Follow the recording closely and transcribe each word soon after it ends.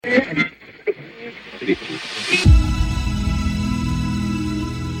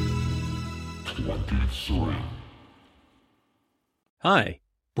Hi.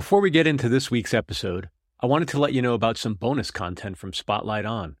 Before we get into this week's episode, I wanted to let you know about some bonus content from Spotlight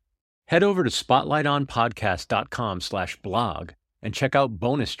On. Head over to spotlightonpodcast.com/blog and check out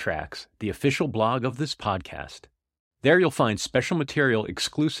Bonus Tracks, the official blog of this podcast. There you'll find special material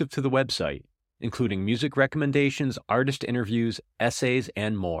exclusive to the website, including music recommendations, artist interviews, essays,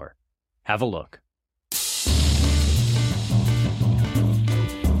 and more. Have a look.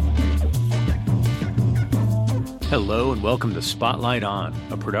 Hello and welcome to Spotlight On,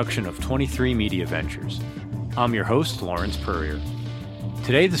 a production of 23 Media Ventures. I'm your host, Lawrence Purrier.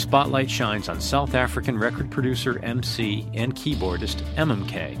 Today, the spotlight shines on South African record producer, MC, and keyboardist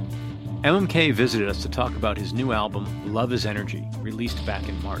Emamkay. Emamkay visited us to talk about his new album, Love is Energy, released back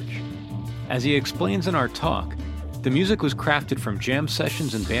in March. As he explains in our talk, the music was crafted from jam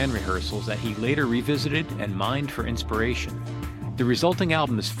sessions and band rehearsals that he later revisited and mined for inspiration. The resulting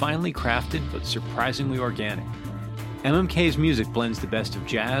album is finely crafted but surprisingly organic. Emamkay's music blends the best of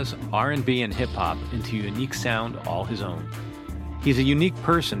jazz, R&B, and hip-hop into a unique sound all his own. He's a unique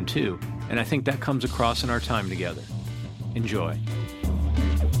person, too, and I think that comes across in our time together. Enjoy.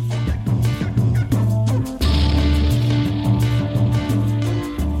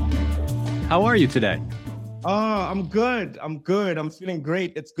 How are you today? I'm good. I'm feeling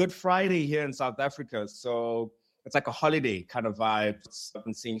great. It's Good Friday here in South Africa, so it's like a holiday kind of vibe. I've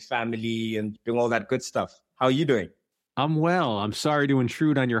been seeing family and doing all that good stuff. How are you doing? I'm well. I'm sorry to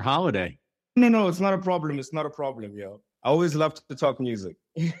intrude on your holiday. No, it's not a problem. It's not a problem, yo. I always love to talk music.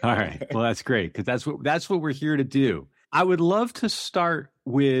 All right. Well, that's great, because that's what we're here to do. I would love to start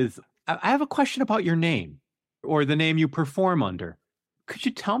with, I have a question about your name, or the name you perform under. Could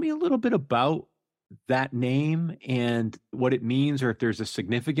you tell me a little bit about that name and what it means, or if there's a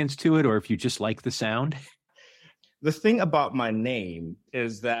significance to it, or if you just like the sound? The thing about my name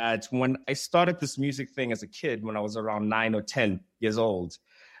is that when I started this music thing as a kid, when I was around 9 or 10 years old,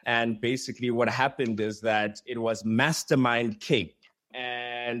 and basically what happened is that it was Mastermind King.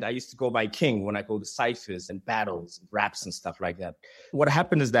 And I used to go by King when I go to ciphers and battles and raps and stuff like that. What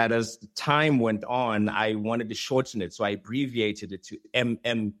happened is that as time went on, I wanted to shorten it. So I abbreviated it to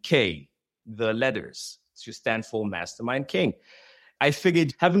MMK, the letters, to stand for Mastermind King. I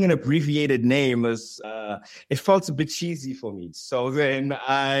figured having an abbreviated name it felt a bit cheesy for me. So then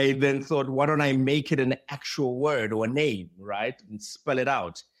I thought, why don't I make it an actual word or a name, right? And spell it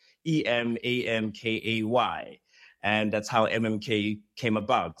out, Emamkay. And that's how MMK came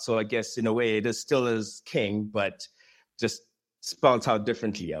about. So I guess in a way it is still as King, but just spelled out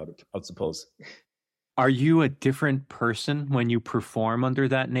differently, I would suppose. Are you a different person when you perform under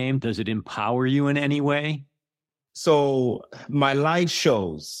that name? Does it empower you in any way? So my live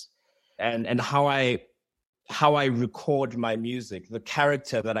shows and how I record my music, the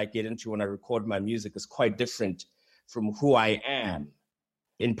character that I get into when I record my music is quite different from who I am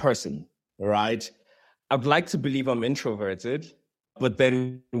in person, right? I'd like to believe I'm introverted, but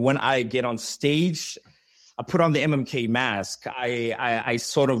then when I get on stage, I put on the MMK mask. I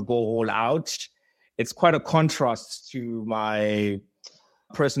sort of go all out. It's quite a contrast to my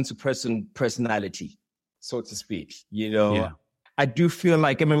person-to-person personality, so to speak. Yeah. I do feel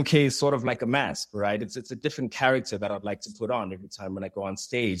like MMK is sort of like a mask, right? It's a different character that I'd like to put on every time when I go on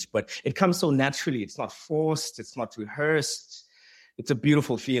stage, but it comes so naturally. It's not forced. It's not rehearsed. It's a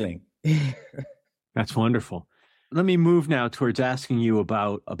beautiful feeling. That's wonderful. Let me move now towards asking you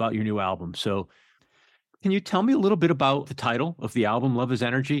about your new album. So can you tell me a little bit about the title of the album, Love is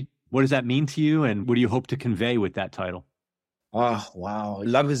Energy? What does that mean to you, and what do you hope to convey with that title? Oh, wow.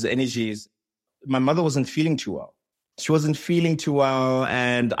 Love is Energy. My mother wasn't feeling too well. She wasn't feeling too well,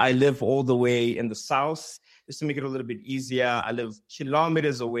 and I live all the way in the south. Just to make it a little bit easier, I live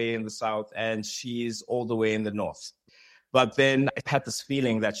kilometers away in the south, and she's all the way in the north. But then I had this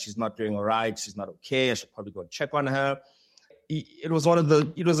feeling that she's not doing all right. She's not okay. I should probably go and check on her. It was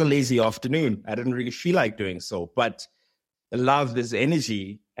a lazy afternoon. I didn't really feel like doing so, but the love is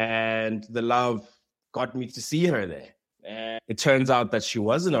energy, and the love got me to see her there. And it turns out that she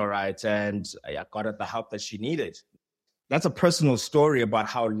wasn't all right, and I got her the help that she needed. That's a personal story about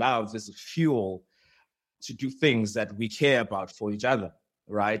how love is a fuel to do things that we care about for each other,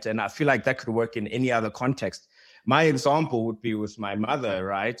 right? And I feel like that could work in any other context. My example would be with my mother,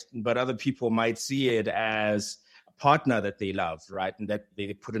 right? But other people might see it as a partner that they love, right? And that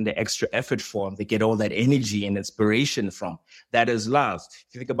they put in the extra effort for, and they get all that energy and inspiration from. That is love.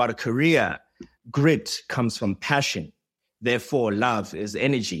 If you think about a career, grit comes from passion. Therefore, love is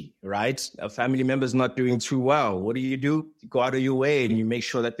energy, right? A family member is not doing too well. What do? You go out of your way and you make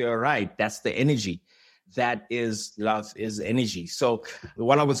sure that they're all right. That's the energy. That is love is energy. So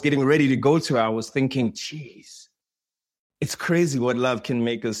while I was getting ready to go to her, I was thinking, geez, it's crazy what love can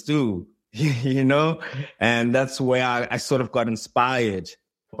make us do, you know? And that's where I sort of got inspired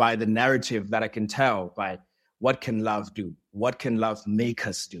by the narrative that I can tell, by what can love do? What can love make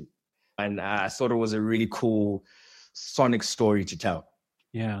us do? And I thought it was a really cool sonic story to tell.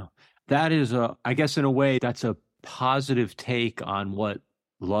 Yeah. That is I guess in a way, that's a positive take on what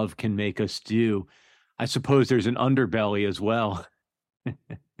love can make us do. I suppose there's an underbelly as well.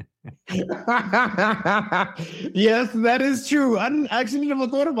 Yes, that is true. I actually never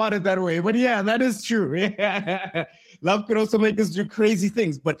thought about it that way, but yeah, that is true. Yeah. Love could also make us do crazy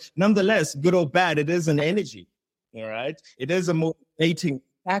things, but nonetheless, good or bad, it is an energy. All right. It is a motivating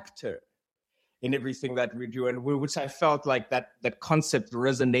factor in everything that we do, and which I felt like that concept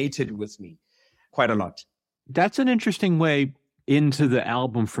resonated with me quite a lot. That's an interesting way into the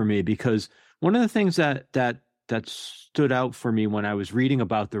album for me, because one of the things that stood out for me when I was reading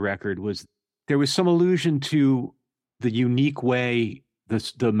about the record was there was some allusion to the unique way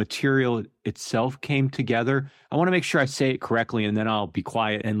the material itself came together. I want to make sure I say it correctly, and then I'll be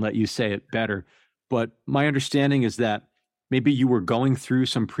quiet and let you say it better. But my understanding is that maybe you were going through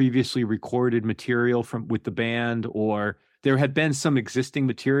some previously recorded material with the band, or there had been some existing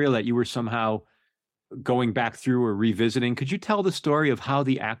material that you were somehow going back through or revisiting. Could you tell the story of how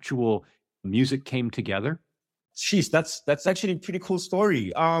the actual music came together? Sheesh, that's actually a pretty cool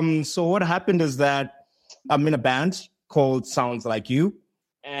story. So what happened is that I'm in a band called Sounds Like You.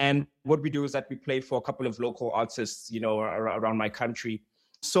 And what we do is that we play for a couple of local artists, around my country.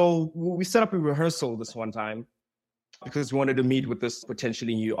 So we set up a rehearsal this one time because we wanted to meet with this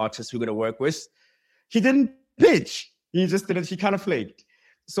potentially new artist we're going to work with. He didn't pitch. He just didn't, he kind of flaked.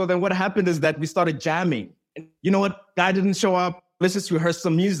 So then what happened is that we started jamming. And you know what? Guy didn't show up. Let's just rehearse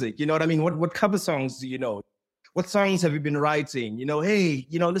some music. You know what I mean? What cover songs do you know? What songs have you been writing? Hey,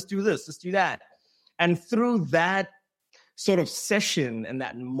 let's do this, let's do that. And through that sort of session and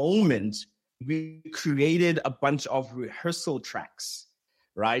that moment, we created a bunch of rehearsal tracks,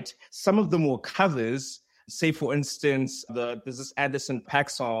 right? Some of them were covers. Say, for instance, there's this Anderson .Paak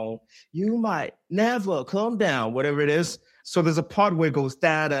song, "You Might Never Come Down," whatever it is. So there's a part where it goes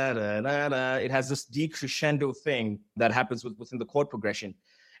da da da da da. It has this decrescendo thing that happens within the chord progression.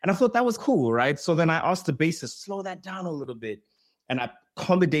 And I thought that was cool, right? So then I asked the bassist, slow that down a little bit. And I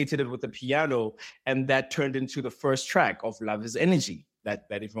accommodated it with the piano. And that turned into the first track of Love is Energy that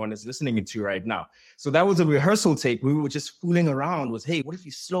everyone is listening to right now. So that was a rehearsal take. We were just fooling around with, hey, what if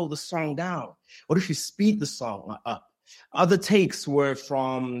you slow the song down? What if you speed the song up? Other takes were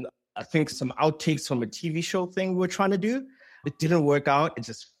from, I think, some outtakes from a TV show thing we were trying to do. It didn't work out. It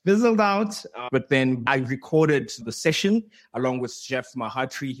just fizzled out. But then I recorded the session along with Jeff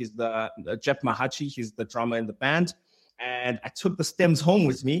Mahatri. He's the drummer in the band. And I took the stems home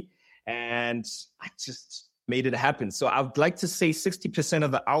with me and I just made it happen. So I would like to say 60% of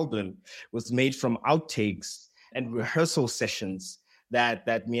the album was made from outtakes and rehearsal sessions that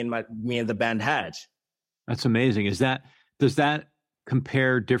me and the band had. That's amazing. Does that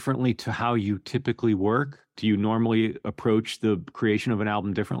compare differently to how you typically work? Do you normally approach the creation of an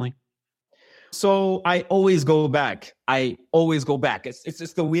album differently? So I always go back. It's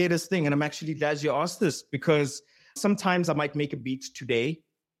just the weirdest thing. And I'm actually glad you asked this, because sometimes I might make a beat today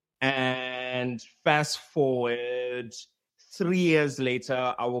and fast forward 3 years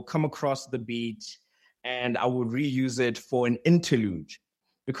later, I will come across the beat and I will reuse it for an interlude,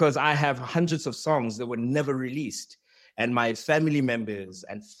 because I have hundreds of songs that were never released. And my family members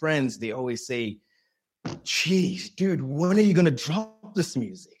and friends, they always say, geez, dude, when are you going to drop this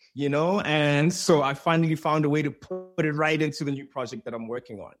music? And so I finally found a way to put it right into the new project that I'm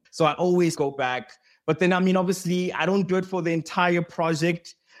working on. So I always go back. But then, obviously, I don't do it for the entire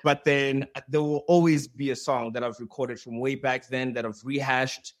project. But then there will always be a song that I've recorded from way back then that I've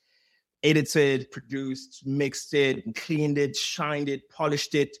rehashed, edited, produced, mixed it, cleaned it, shined it,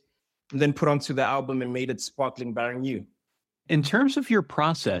 polished it, and then put onto the album and made it sparkling brand new. In terms of your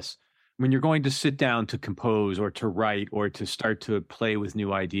process, when you're going to sit down to compose or to write or to start to play with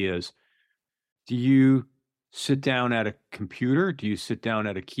new ideas, do you sit down at a computer? Do you sit down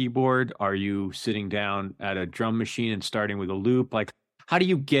at a keyboard? Are you sitting down at a drum machine and starting with a loop? Like, how do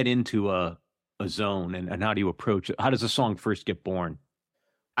you get into a zone and how do you approach it? How does a song first get born?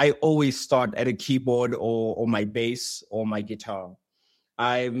 I always start at a keyboard or my bass or my guitar.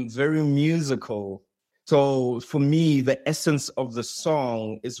 I'm very musical. So for me, the essence of the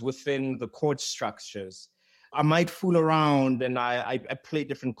song is within the chord structures. I might fool around and I play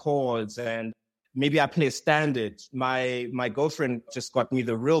different chords, and maybe I play a standard. My girlfriend just got me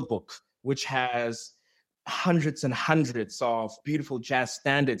the Real Book, which has hundreds and hundreds of beautiful jazz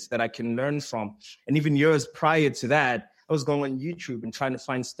standards that I can learn from. And even years prior to that, I was going on YouTube and trying to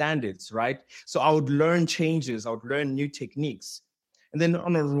find standards, right? So I would learn changes, I would learn new techniques. And then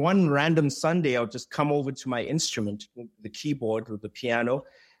on one random Sunday, I would just come over to my instrument, the keyboard or the piano.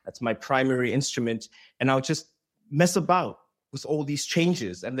 That's my primary instrument. And I'll just mess about with all these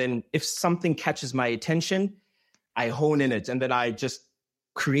changes. And then if something catches my attention, I hone in it. And then I just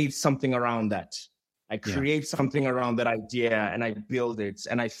create something around that. I create something around that idea and I build it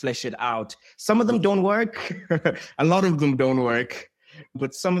and I flesh it out. Some of them don't work. A lot of them don't work,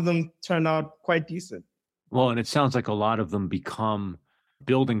 but some of them turn out quite decent. Well, and it sounds like a lot of them become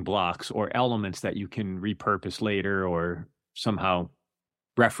building blocks or elements that you can repurpose later or somehow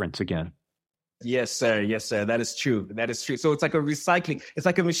reference again. Yes, sir. Yes, sir. That is true. That is true. So it's like a recycling. It's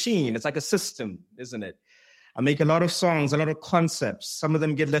like a machine. It's like a system, isn't it? I make a lot of songs, a lot of concepts. Some of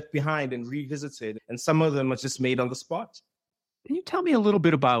them get left behind and revisited, and some of them are just made on the spot. Can you tell me a little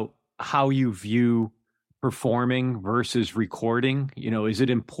bit about how you view performing versus recording? You know, is it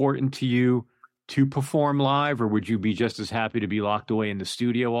important to you to perform live, or would you be just as happy to be locked away in the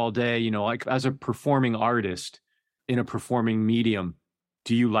studio all day? You know, like as a performing artist in a performing medium,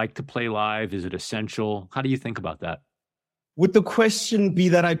 do you like to play live? Is it essential? How do you think about that? Would the question be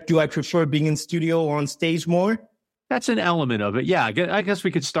that do I prefer being in studio or on stage more? That's an element of it. Yeah, I guess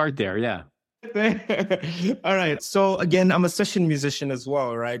we could start there. Yeah. All right. So again, I'm a session musician as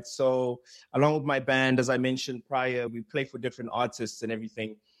well, right? So along with my band, as I mentioned prior, we play for different artists and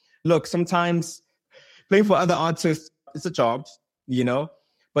everything. Look, sometimes playing for other artists, it's a job, you know?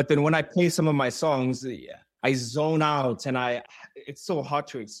 But then when I play some of my songs, I zone out and it's so hard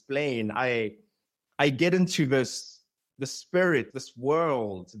to explain. I get into the spirit, this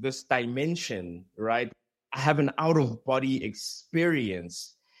world, this dimension, right? I have an out-of-body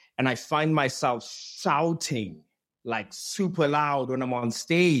experience and I find myself shouting like super loud when I'm on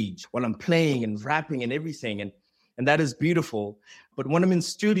stage, when I'm playing and rapping and everything. And that is beautiful. But when I'm in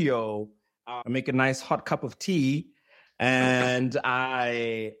studio, I make a nice hot cup of tea and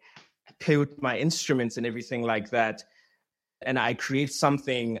I play with my instruments and everything like that. And I create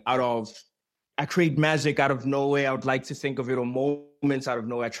something I create magic out of nowhere. I would like to think of it, or moments out of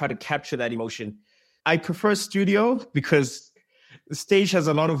nowhere. I try to capture that emotion. I prefer studio because the stage has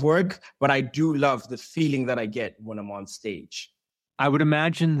a lot of work, but I do love the feeling that I get when I'm on stage. I would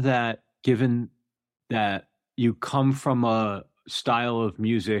imagine that given that you come from a style of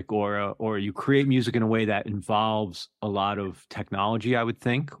music or you create music in a way that involves a lot of technology, I would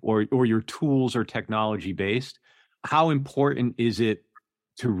think, or your tools are technology based, how important is it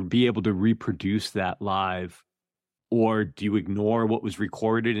to be able to reproduce that live? Or do you ignore what was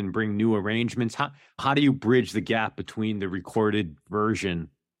recorded and bring new arrangements? How do you bridge the gap between the recorded version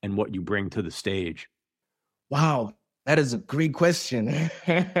and what you bring to the stage? Wow, that is a great question.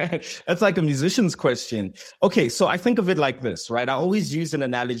 That's like a musician's question. Okay, so I think of it like this, right? I always use an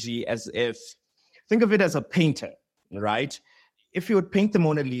analogy think of it as a painter, right? If you would paint the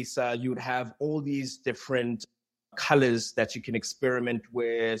Mona Lisa, you would have all these different colors that you can experiment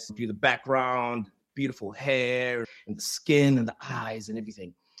with, do the background, beautiful hair and the skin and the eyes and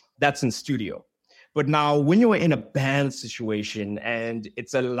everything. That's in studio. But now when you're in a band situation and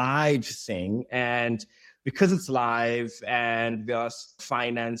it's a live thing, and because it's live and there's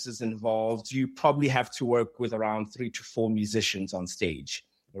finances involved, you probably have to work with around 3 to 4 musicians on stage,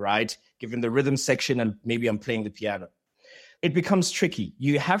 right? Given the rhythm section and maybe I'm playing the piano. It becomes tricky.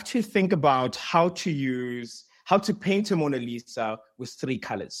 You have to think about how to paint a Mona Lisa with 3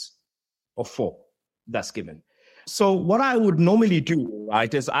 colors or 4 that's given. So what I would normally do,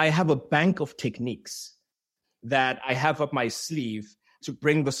 right, is I have a bank of techniques that I have up my sleeve to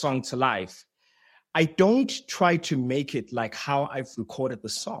bring the song to life. I don't try to make it like how I've recorded the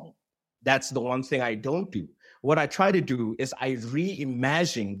song. That's the one thing I don't do. What I try to do is I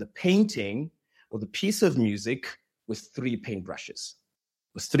reimagine the painting or the piece of music with 3 paintbrushes,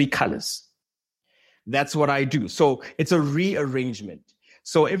 with 3 colors. That's what I do. So it's a rearrangement.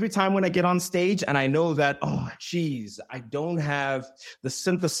 So every time when I get on stage and I know that, oh, geez, I don't have the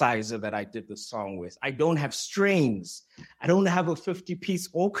synthesizer that I did the song with. I don't have strings. I don't have a 50-piece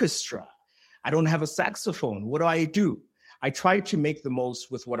orchestra. I don't have a saxophone. What do? I try to make the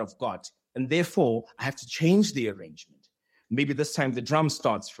most with what I've got. And therefore, I have to change the arrangement. Maybe this time the drum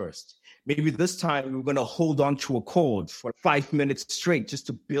starts first. Maybe this time we're going to hold on to a chord for 5 minutes straight just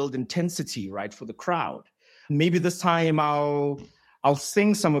to build intensity, right, for the crowd. Maybe this time I'll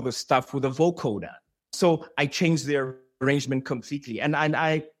sing some of the stuff with a vocoder, So I changed the arrangement completely. And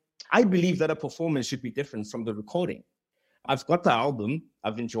I believe that a performance should be different from the recording. I've got the album.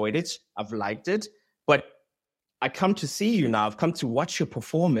 I've enjoyed it. I've liked it. But I come to see you now. I've come to watch your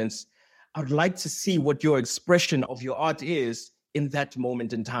performance. I'd like to see what your expression of your art is in that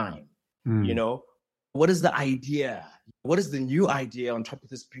moment in time. You know, what is the idea? What is the new idea on top of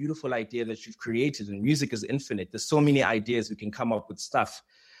this beautiful idea that you've created? And music is infinite. There's so many ideas. We can come up with stuff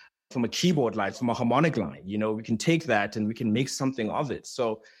from a keyboard line, from a harmonic line. You know, we can take that and we can make something of it.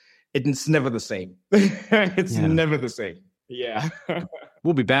 So it's never the same. It's never the same. Yeah.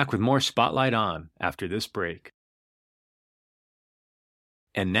 We'll be back with more Spotlight On after this break.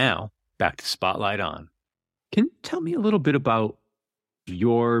 And now, back to Spotlight On. Can you tell me a little bit about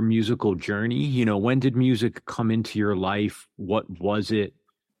your musical journey? You know, when did music come into your life? What was it?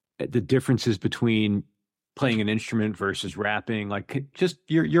 The differences between playing an instrument versus rapping, like just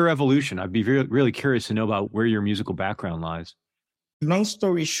your evolution. I'd be really curious to know about where your musical background lies. Long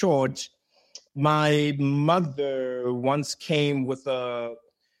story short, my mother once came with the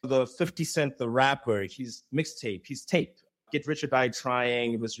 50 Cent, the rapper, his mixtape, his tape. Get Rich or Die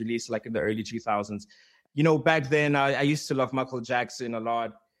Trying. It was released like in the early 2000s. You know, back then I used to love Michael Jackson a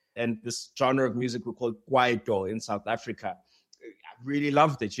lot. And this genre of music we called Kwaito in South Africa. I really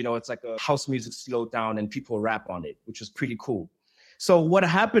loved it. You know, it's like a house music slowed down and people rap on it, which was pretty cool. So what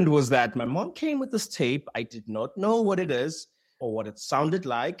happened was that my mom came with this tape. I did not know what it is or what it sounded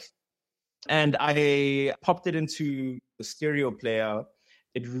like. And I popped it into the stereo player.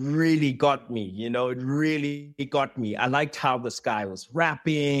 It really got me, you know, it really got me. I liked how this guy was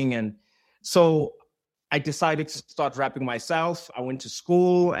rapping. And so I decided to start rapping myself. I went to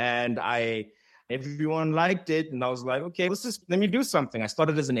school and everyone liked it. And I was like, okay, let me do something. I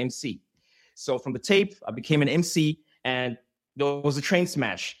started as an MC. So from the tape, I became an MC and there was a train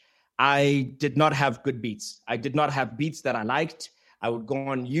smash. I did not have good beats. I did not have beats that I liked. I would go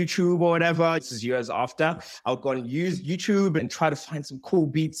on YouTube or whatever. This is years after. I would go and use YouTube and try to find some cool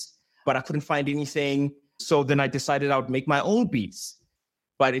beats, but I couldn't find anything. So then I decided I would make my own beats.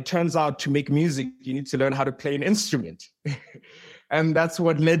 But it turns out to make music, you need to learn how to play an instrument. And that's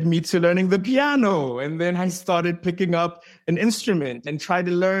what led me to learning the piano. And then I started picking up an instrument and try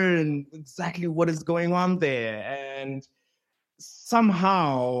to learn exactly what is going on there. And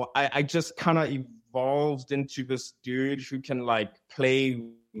somehow I just kind of evolved into this dude who can like play,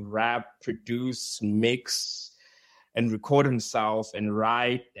 rap, produce, mix, and record himself and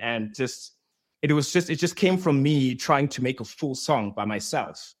write. And it just came from me trying to make a full song by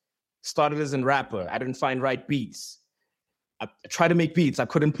myself. Started as a rapper. I didn't find right beats. I tried to make beats. I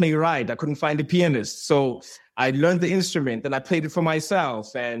couldn't play right. I couldn't find a pianist. So I learned the instrument and I played it for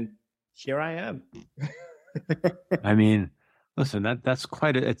myself. And here I am. I mean, listen, that's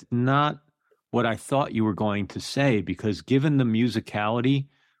it's not what I thought you were going to say, because given the musicality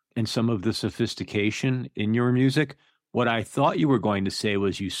and some of the sophistication in your music, what I thought you were going to say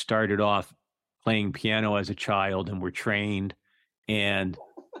was you started off playing piano as a child and were trained and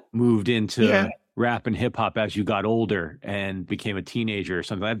moved into rap and hip hop as you got older and became a teenager or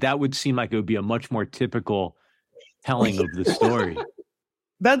something. That would seem like it would be a much more typical telling of the story.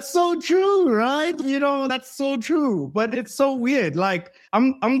 That's so true, right? You know, that's so true. But it's so weird. Like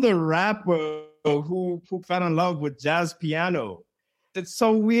I'm the rapper who fell in love with jazz piano. It's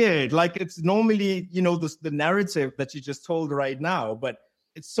so weird. Like it's normally, you know, the narrative that you just told right now, but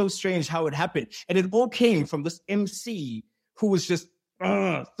it's so strange how it happened. And it all came from this MC who was just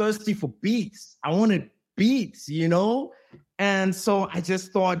thirsty for beats. I wanted beats, you know? And so I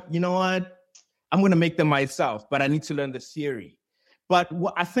just thought, you know what? I'm going to make them myself, but I need to learn the theory. But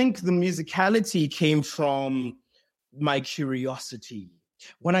I think the musicality came from my curiosity.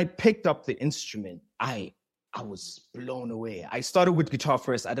 When I picked up the instrument, I was blown away. I started with guitar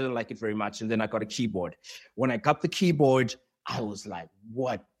first. I didn't like it very much. And then I got a keyboard. When I got the keyboard, I was like,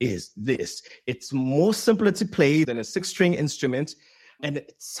 what is this? It's more simpler to play than a 6-string instrument. And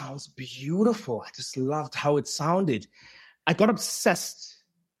it sounds beautiful. I just loved how it sounded. I got obsessed.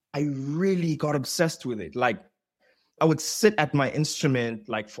 I really got obsessed with it. Like, I would sit at my instrument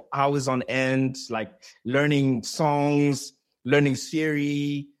like for hours on end, like learning songs, learning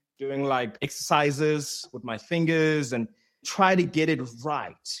theory, doing like exercises with my fingers and try to get it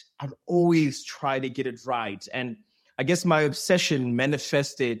right. I'd always try to get it right. And I guess my obsession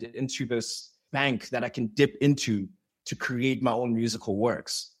manifested into this bank that I can dip into to create my own musical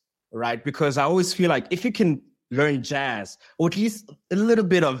works, right? Because I always feel like if you can learn jazz, or at least a little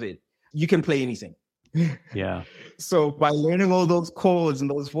bit of it, you can play anything. Yeah. So by learning all those chords and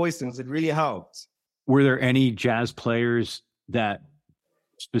those voicings, it really helped. Were there any jazz players that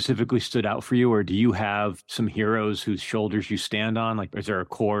specifically stood out for you, or do you have some heroes whose shoulders you stand on? Like, is there a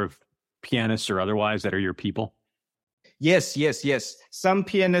core of pianists or otherwise that are your people? Yes, yes, yes. Some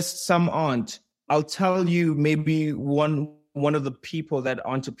pianists, some aren't. I'll tell you maybe one of the people that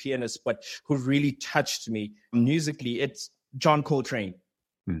aren't a pianist, but who really touched me musically. It's John Coltrane.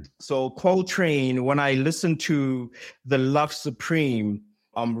 So Coltrane, when I listened to the Love Supreme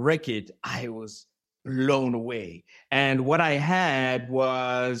record, I was blown away. And what I had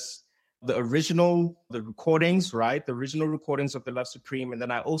was the recordings, right? The original recordings of the Love Supreme. And then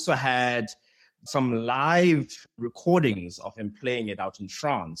I also had some live recordings of him playing it out in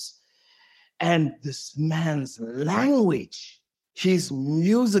France. And this man's language, his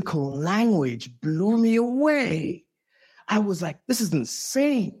musical language blew me away. I was like, this is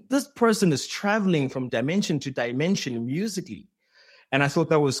insane. This person is traveling from dimension to dimension musically. And I thought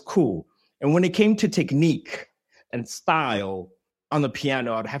that was cool. And when it came to technique and style on the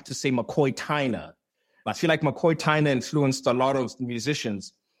piano, I'd have to say McCoy Tyner. I feel like McCoy Tyner influenced a lot of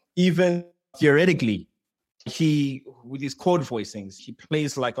musicians, even theoretically. With his chord voicings, he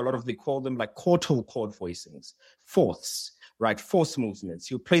plays like a lot of, they call them like quartal chord voicings, fourths, right? Fourth movements.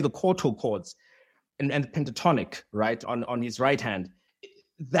 He'll play the quartal chords and pentatonic, right, on his right hand.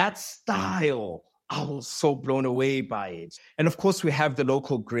 That style, I was so blown away by it. And of course, we have the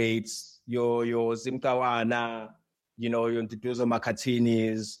local greats, your Zimkawana, your Nduduzo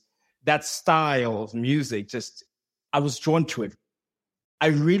Makatinis. That style of music, I was drawn to it. I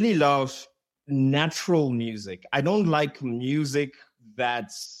really love natural music. I don't like music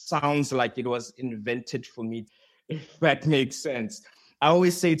that sounds like it was invented for me, if that makes sense. I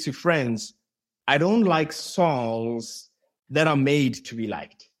always say to friends, I don't like songs that are made to be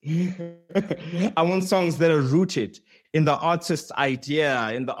liked. I want songs that are rooted in the artist's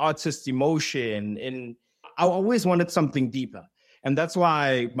idea, in the artist's emotion. I always wanted something deeper. And that's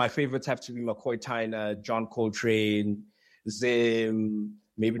why my favorites have to be McCoy Tyner, John Coltrane, Zim,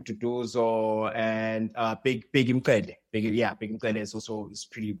 maybe Tutuzo, and Big Emamkay. Big Emamkay is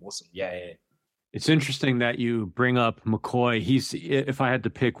pretty awesome. Yeah. It's interesting that you bring up McCoy. If I had to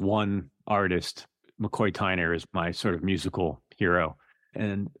pick one artist, McCoy Tyner is my sort of musical hero.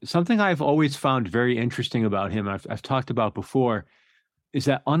 And something I've always found very interesting about him, I've talked about before, is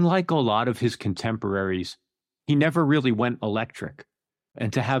that unlike a lot of his contemporaries, he never really went electric.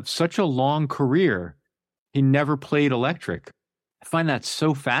 And to have such a long career, he never played electric. I find that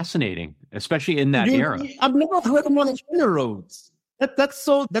so fascinating, especially in that era. I've never heard him on the roads. That's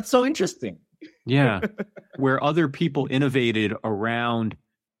so interesting. Yeah, where other people innovated around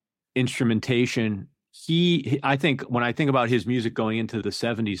instrumentation, I think when I think about his music going into the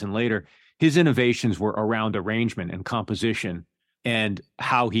 70s and later, his innovations were around arrangement and composition and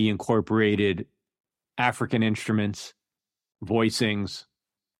how he incorporated African instruments, voicings,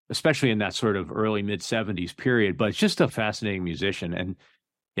 especially in that sort of early mid 70s period. But it's just a fascinating musician. And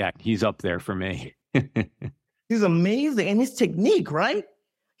yeah, he's up there for me. He's amazing. And his technique, right?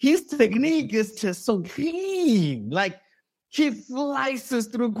 His technique is just so clean. Like, he slices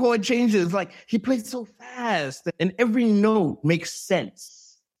through chord changes. Like, he plays so fast and every note makes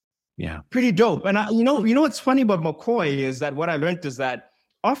sense. Yeah. Pretty dope. And you know what's funny about McCoy is that what I learned is that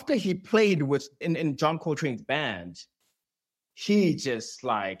after he played in John Coltrane's band,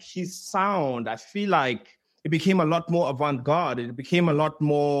 his sound, I feel like it became a lot more avant-garde. It became a lot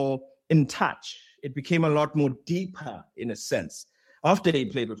more in touch. It became a lot more deeper in a sense. After they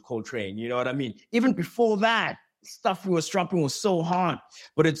played with Coltrane, you know what I mean? Even before that, stuff we were dropping was so hard,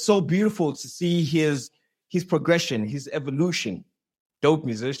 but it's so beautiful to see his progression, his evolution. Dope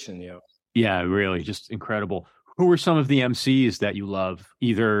musician, yo. Yeah, really, just incredible. Who were some of the MCs that you love,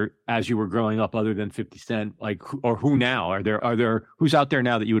 either as you were growing up, other than 50 Cent, or who now? Are there who's out there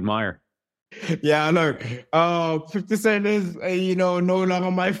now that you admire? Yeah, look, 50 Cent is, no longer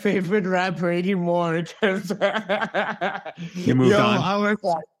my favorite rapper anymore. You moved on. I was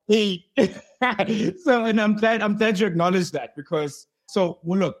like, so, and I'm glad you acknowledge that because,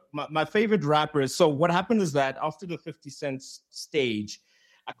 look, my favorite rapper is, so what happened is that after the 50 Cent stage,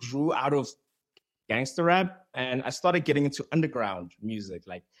 I grew out of gangster rap and I started getting into underground music,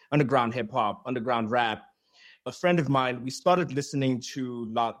 like underground hip hop, underground rap. A friend of mine, we started listening to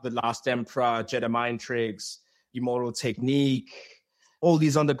The Last Emperor, Jedi Mind Tricks, Immortal Technique, all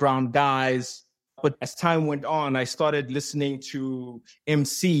these underground guys. But as time went on, I started listening to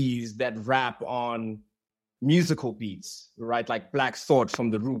MCs that rap on musical beats, right? Like Black Thought from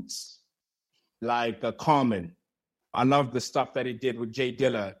The Roots, like Common. I love the stuff that he did with Jay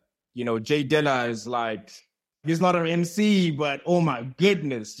Dilla. Jay Dilla is like, he's not an MC, but oh my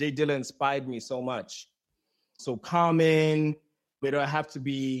goodness, Jay Dilla inspired me so much. So Common, It'll have to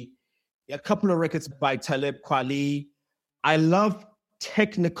be a couple of records by Talib Kweli. I love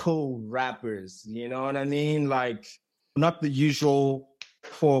technical rappers, you know what I mean? Like not the usual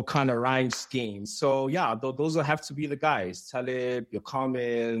four kind of rhyme schemes. So yeah, those will have to be the guys, Talib, your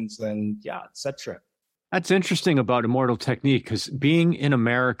comments, and yeah, etc. That's interesting about Immortal Technique because being in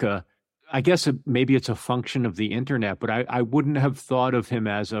America, I guess maybe it's a function of the internet, but I wouldn't have thought of him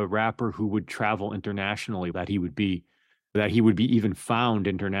as a rapper who would travel internationally, that he would be even found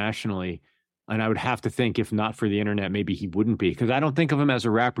internationally. And I would have to think if not for the internet, maybe he wouldn't be, because I don't think of him as a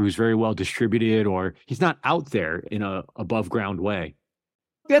rapper who's very well distributed or he's not out there in a above ground way.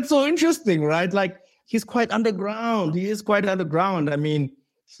 That's so interesting, right? Like he's quite underground. He is quite underground. I mean,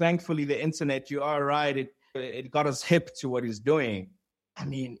 thankfully, the internet, you are right. It got us hip to what he's doing. I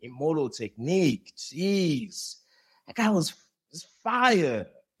mean, Immortal Technique, jeez. That guy was fire.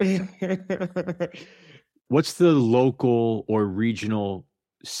 What's the local or regional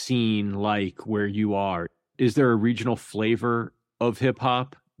scene like where you are? Is there a regional flavor of hip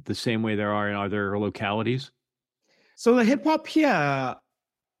hop the same way there are in other localities? So the hip hop here,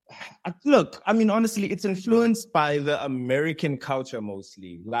 look, I mean, honestly, it's influenced by the American culture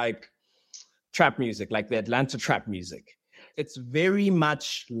mostly, like trap music, like the Atlanta trap music. It's very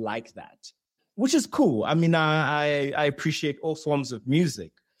much like that, which is cool. I mean, I appreciate all forms of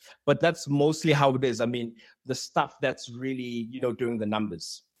music, but that's mostly how it is. I mean, the stuff that's really, doing the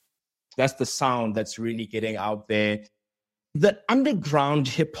numbers. That's the sound that's really getting out there. The underground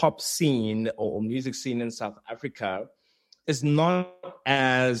hip hop scene or music scene in South Africa is not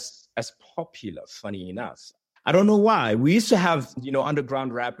as popular, funny enough. I don't know why. We used to have,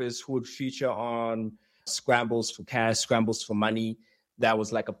 underground rappers who would feature on Scrambles for Cash, Scrambles for Money. That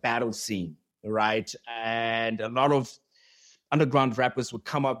was like a battle scene, right? And a lot of underground rappers would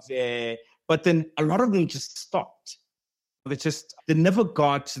come up there, but then a lot of them just stopped. They never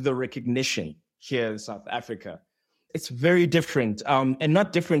got the recognition here in South Africa. It's very different, and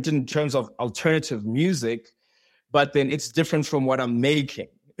not different in terms of alternative music, but then it's different from what I'm making.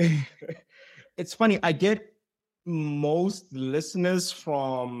 It's funny, I get most listeners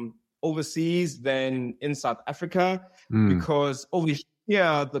from overseas than in South Africa because over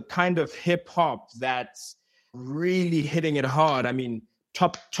here, the kind of hip hop that's really hitting it hard, I mean,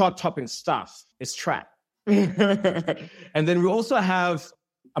 top-topping stuff is trap. And then we also have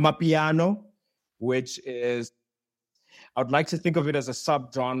Amapiano, which is, I would like to think of it as a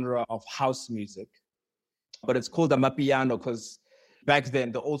subgenre of house music, but it's called Amapiano because back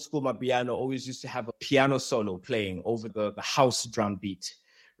then, the old school Amapiano always used to have a piano solo playing over the house drum beat,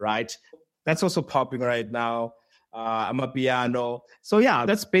 right? That's also popping right now. Amapiano. So yeah,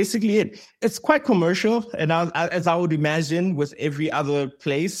 that's basically it. It's quite commercial. And as I would imagine with every other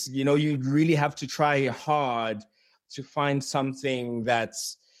place, you really have to try hard to find something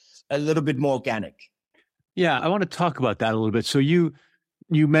that's a little bit more organic. Yeah, I want to talk about that a little bit. So you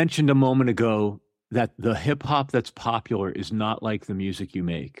mentioned a moment ago that the hip hop that's popular is not like the music you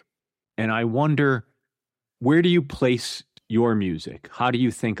make. And I wonder, where do you place your music? How do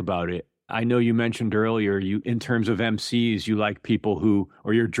you think about it? I know you mentioned earlier, in terms of MCs, you like people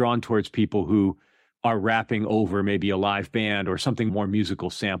or you're drawn towards people who are rapping over maybe a live band or something more musical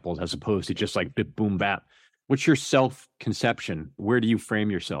sampled as opposed to just like bip, boom, bap. What's your self-conception? Where do you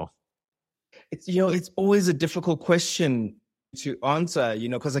frame yourself? It's always a difficult question to answer,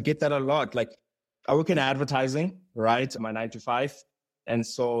 because I get that a lot. Like, I work in advertising, right? My 9 to 5. And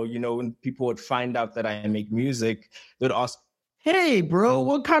so, when people would find out that I make music, they'd ask, hey, bro,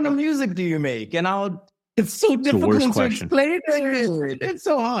 what kind of music do you make? And it's so difficult to explain it. It's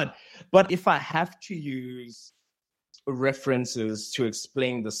so hard. But if I have to use references to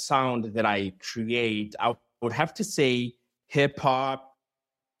explain the sound that I create, I would have to say hip hop,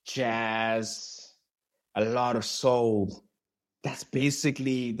 jazz, a lot of soul. That's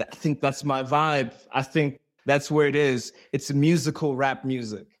basically, I think that's my vibe. I think that's where it is. It's musical rap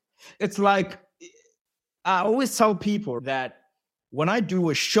music. It's like, I always tell people that when I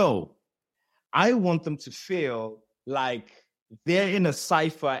do a show, I want them to feel like they're in a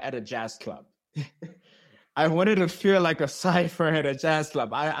cypher at a jazz club. I wanted to feel like a cypher at a jazz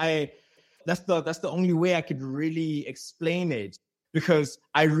club. That's the only way I could really explain it, because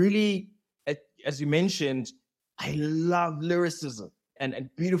I really, as you mentioned, I love lyricism and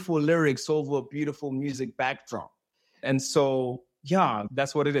beautiful lyrics over a beautiful music backdrop. And so, yeah,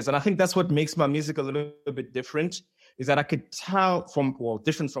 that's what it is. And I think that's what makes my music a little bit different, is that I could tell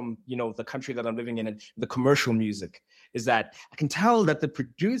different from, the country that I'm living in and the commercial music, is that I can tell that the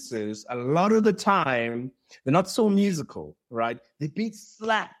producers, a lot of the time, they're not so musical, right? The beats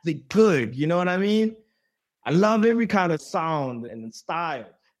slap, they're good, you know what I mean? I love every kind of sound and style,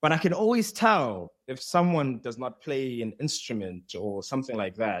 but I can always tell if someone does not play an instrument or something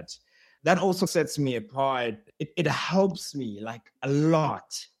like that. That also sets me apart. It helps me like a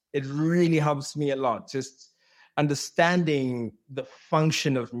lot. It really helps me a lot. Just understanding the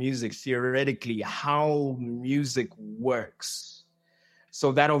function of music theoretically, how music works.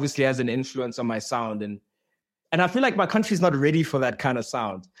 So that obviously has an influence on my sound. And I feel like my country's not ready for that kind of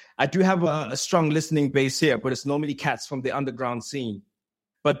sound. I do have a strong listening base here, but it's normally cats from the underground scene.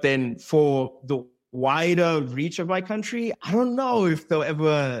 But then for the wider reach of my country, I don't know if they'll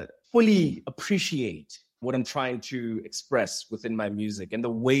ever fully appreciate what I'm trying to express within my music and the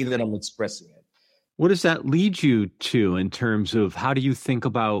way that I'm expressing it. What does that lead you to in terms of how do you think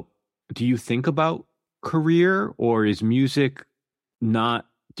about career, or is music not,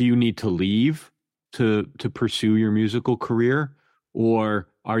 do you need to leave to pursue your musical career, or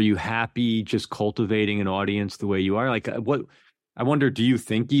are you happy just cultivating an audience the way you are? Like what, I wonder, do you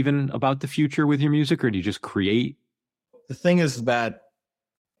think even about the future with your music, or do you just create? The thing is that,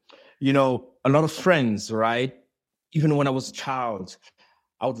 a lot of friends, right? Even when I was a child,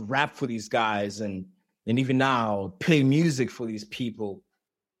 I would rap for these guys and even now play music for these people.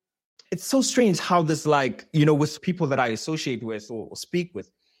 It's so strange how this, like, with people that I associate with or speak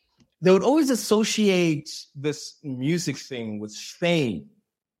with, they would always associate this music thing with fame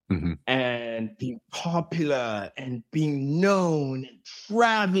and being popular and being known and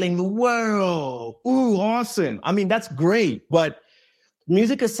traveling the world. Ooh, awesome. I mean, that's great. But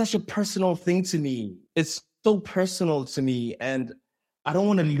music is such a personal thing to me. It's so personal to me. And I don't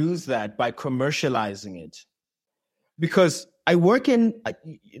want to lose that by commercializing it. Because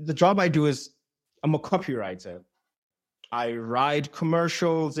the job I do is I'm a copywriter. I write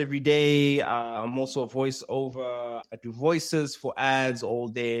commercials every day. I'm also a voiceover. I do voices for ads all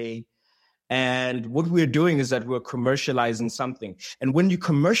day. And what we're doing is that we're commercializing something. And when you're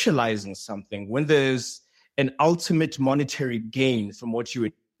commercializing something, when there's an ultimate monetary gain from what you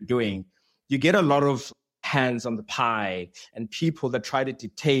are doing, you get a lot of hands on the pie and people that try to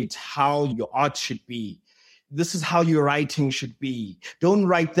dictate how your art should be. This is how your writing should be. Don't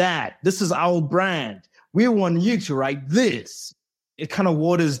write that. This is our brand. We want you to write this. It kind of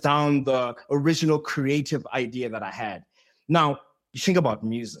waters down the original creative idea that I had. Now, you think about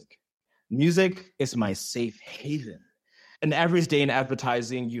music. Music is my safe haven. An average day in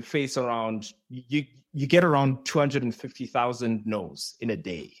advertising, you get around 250,000 no's in a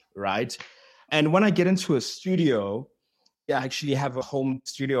day, right? And when I get into a studio, I actually have a home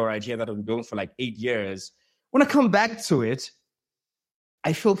studio right here that I've been doing for like 8 years. When I come back to it,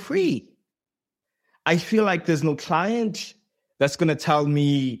 I feel free. I feel like there's no client that's going to tell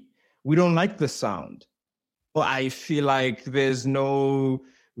me we don't like the sound. Or I feel like there's no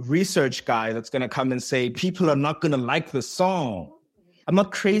research guy that's going to come and say people are not going to like the song. I'm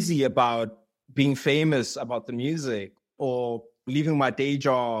not crazy about being famous about the music or leaving my day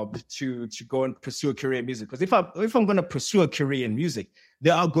job to go and pursue a career in music. Because if I'm going to pursue a career in music,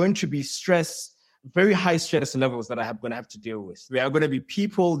 there are going to be very high stress levels that I'm going to have to deal with. There are going to be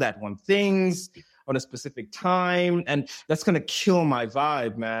people that want things on a specific time, and that's going to kill my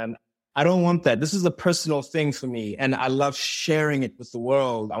vibe, man. I don't want that. This is a personal thing for me, and I love sharing it with the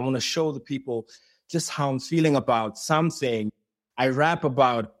world. I want to show the people just how I'm feeling about something. I rap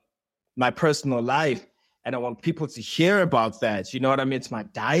about my personal life, and I want people to hear about that. You know what I mean? It's my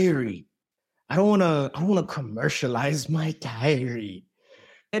diary. I don't want to commercialize my diary.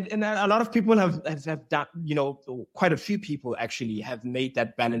 And a lot of people have done, quite a few people actually have made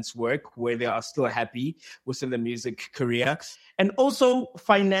that balance work where they are still happy within the music career. And also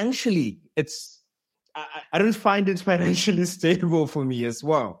financially, I don't find it financially stable for me as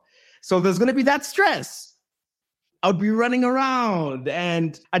well. So there's going to be that stress. I'll be running around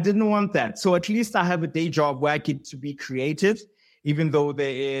and I didn't want that. So at least I have a day job where I get to be creative, even though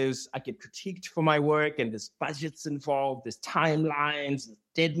I get critiqued for my work and there's budgets involved, there's timelines,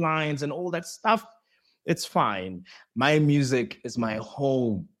 deadlines and all that stuff. It's fine. My music is my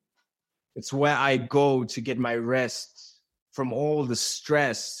home. It's where I go to get my rest from all the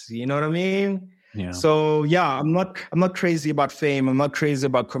stress. You know what I mean? Yeah. So yeah, I'm not crazy about fame. I'm not crazy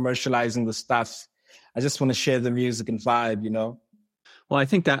about commercializing the stuff. I just want to share the music and vibe, Well, I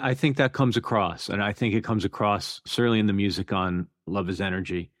think that comes across, and I think it comes across certainly in the music on Love is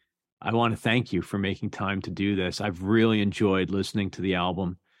Energy. I want to thank you for making time to do this. I've really enjoyed listening to the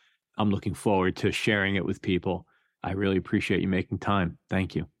album. I'm looking forward to sharing it with people. I really appreciate you making time.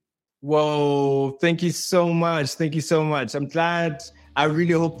 Thank you. Whoa, thank you so much. Thank you so much. I'm glad. I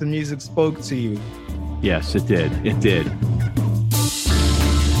really hope the music spoke to you. Yes, it did. It did.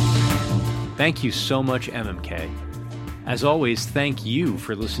 Thank you so much, Emamkay. As always, thank you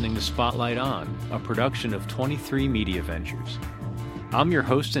for listening to Spotlight On, a production of 23 Media Ventures. I'm your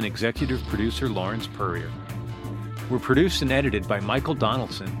host and executive producer, Lawrence Purrier. We're produced and edited by Michael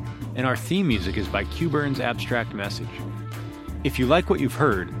Donaldson, and our theme music is by Q-Burn's Abstract Message. If you like what you've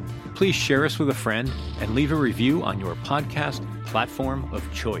heard, please share us with a friend and leave a review on your podcast platform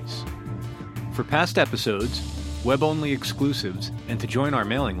of choice. For past episodes, web-only exclusives, and to join our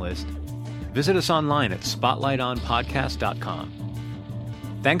mailing list, visit us online at spotlightonpodcast.com.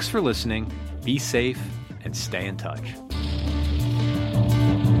 Thanks for listening, be safe, and stay in touch.